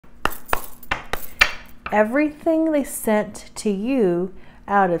everything they sent to you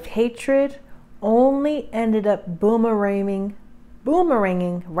out of hatred only ended up boomeranging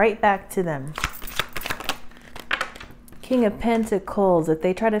right back to them. King of Pentacles, if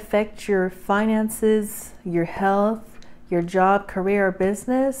they try to affect your finances, your health, your job, career, or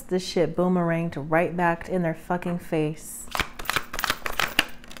business, this shit boomeranged right back in their fucking face.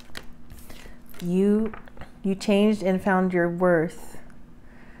 You changed and found your worth.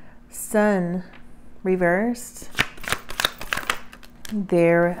 Sun reversed.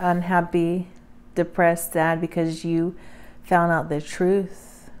 They're unhappy, depressed, sad because you found out the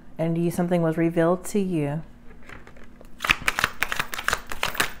truth and something was revealed to you.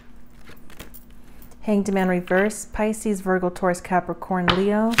 Hanged Man reverse. Pisces, Virgo, Taurus, Capricorn,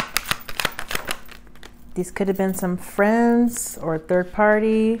 Leo. These could have been some friends or third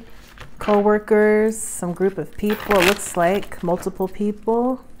party, co-workers, some group of people. It looks like multiple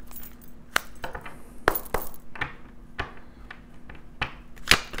people.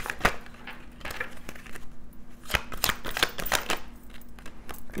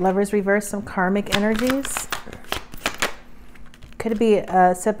 Lovers reverse, some karmic energies. Could it be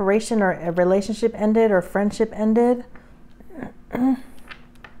a separation or a relationship ended or friendship ended?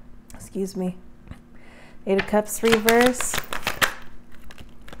 Excuse me. Eight of Cups reverse.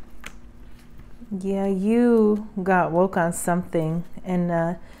 Yeah, you got woke on something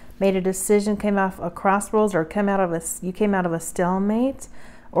and made a decision, came off a crossroads, or you came out of a stalemate,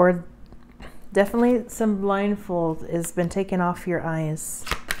 or definitely some blindfold has been taken off your eyes.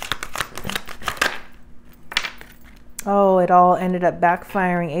 Oh, it all ended up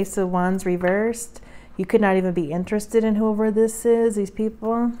backfiring. Ace of Wands reversed. You could not even be interested in whoever this is, these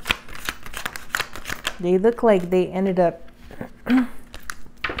people. They look like they ended up,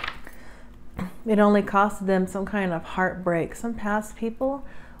 it only cost them some kind of heartbreak. Some past people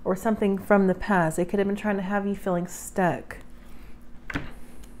or something from the past. They could have been trying to have you feeling stuck.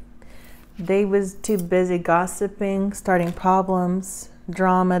 They was too busy gossiping, starting problems,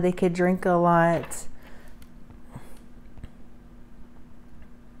 drama. They could drink a lot.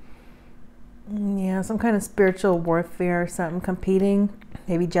 Yeah, some kind of spiritual warfare or something, competing,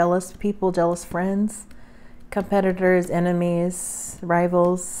 maybe jealous people, jealous friends, competitors, enemies,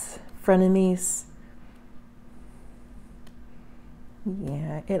 rivals, frenemies.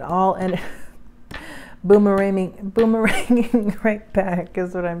 Yeah, it all ended boomeranging right back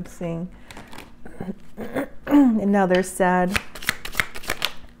is what I'm seeing. And now they're sad.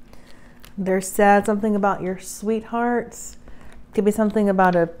 They're sad, something about your sweethearts. Could be something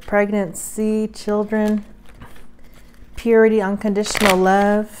about a pregnancy, children, purity, unconditional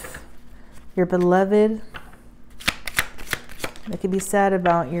love, your beloved. They could be sad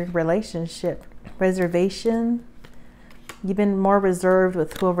about your relationship, reservation. You've been more reserved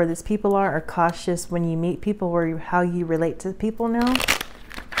with whoever these people are, or cautious when you meet people, or how you relate to people now.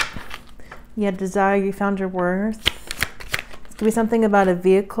 You had desire, you found your worth. It could be something about a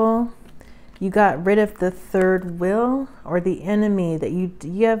vehicle. You got rid of the third wheel or the enemy that you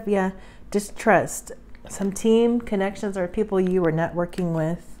have, yeah, distrust. Some team connections or people you were networking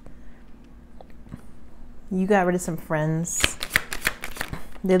with. You got rid of some friends.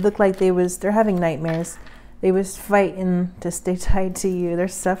 They look like they're having nightmares. They was fighting to stay tied to you. They're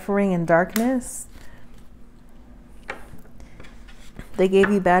suffering in darkness. They gave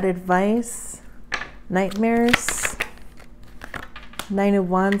you bad advice. Nightmares. Nine of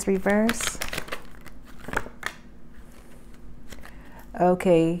Wands reverse.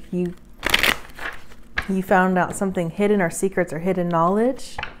 Okay, you found out something hidden, or secrets or hidden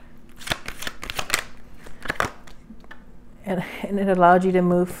knowledge. And it allowed you to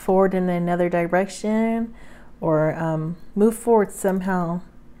move forward in another direction, or move forward somehow.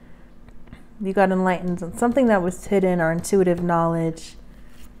 You got enlightened on something that was hidden, or intuitive knowledge.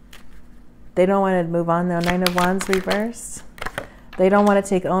 They don't want to move on though. Nine of Wands reversed. They don't want to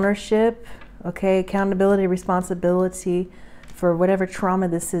take ownership. Okay, accountability, responsibility for whatever trauma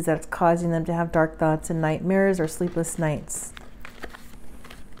this is that's causing them to have dark thoughts and nightmares or sleepless nights.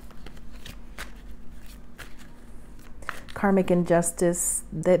 Karmic injustice,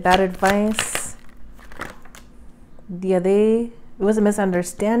 bad advice. Yeah, it was a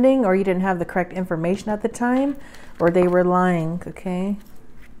misunderstanding, or you didn't have the correct information at the time, or they were lying, okay?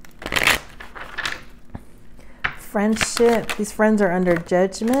 Friendship, these friends are under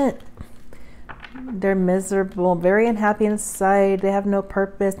judgment. They're miserable, very unhappy inside. They have no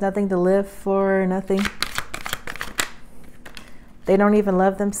purpose, nothing to live for, nothing. They don't even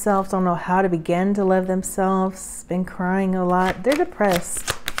love themselves, don't know how to begin to love themselves, been crying a lot. They're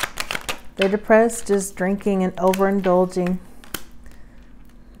depressed. They're depressed, just drinking and overindulging.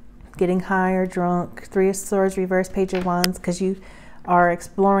 getting high or drunk. Three of Swords, reverse, Page of Wands, because you are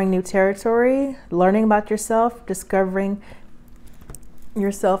exploring new territory, learning about yourself, discovering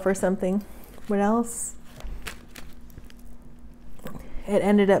yourself or something. What else? It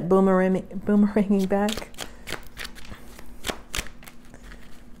ended up boomeranging back.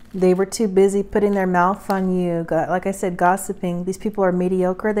 They were too busy putting their mouth on you. Like I said, gossiping. These people are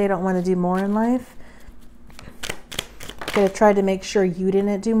mediocre. They don't want to do more in life. Could have tried to make sure you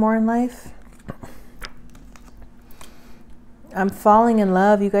didn't do more in life. I'm falling in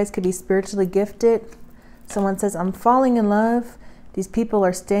love. You guys could be spiritually gifted. Someone says, I'm falling in love. These people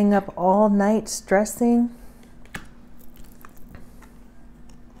are staying up all night stressing.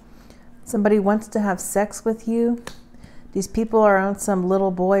 Somebody wants to have sex with you. These people are on some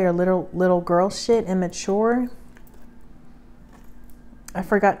little boy or little girl shit, immature. I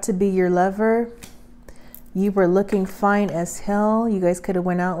forgot to be your lover. You were looking fine as hell. You guys could have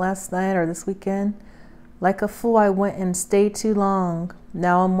went out last night or this weekend. Like a fool, I went and stayed too long.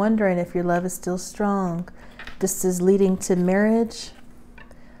 Now I'm wondering if your love is still strong. This is leading to marriage.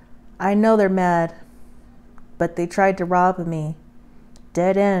 I know they're mad, but they tried to rob me.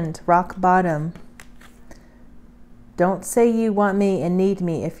 Dead end, rock bottom. Don't say you want me and need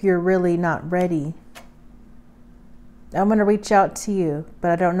me if you're really not ready. I'm going to reach out to you,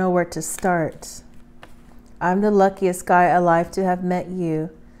 but I don't know where to start. I'm the luckiest guy alive to have met you.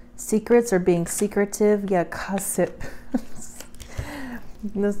 Secrets or being secretive? Yeah, gossip.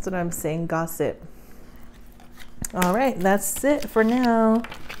 That's what I'm saying, gossip. All right, that's it for now.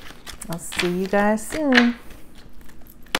 I'll see you guys soon.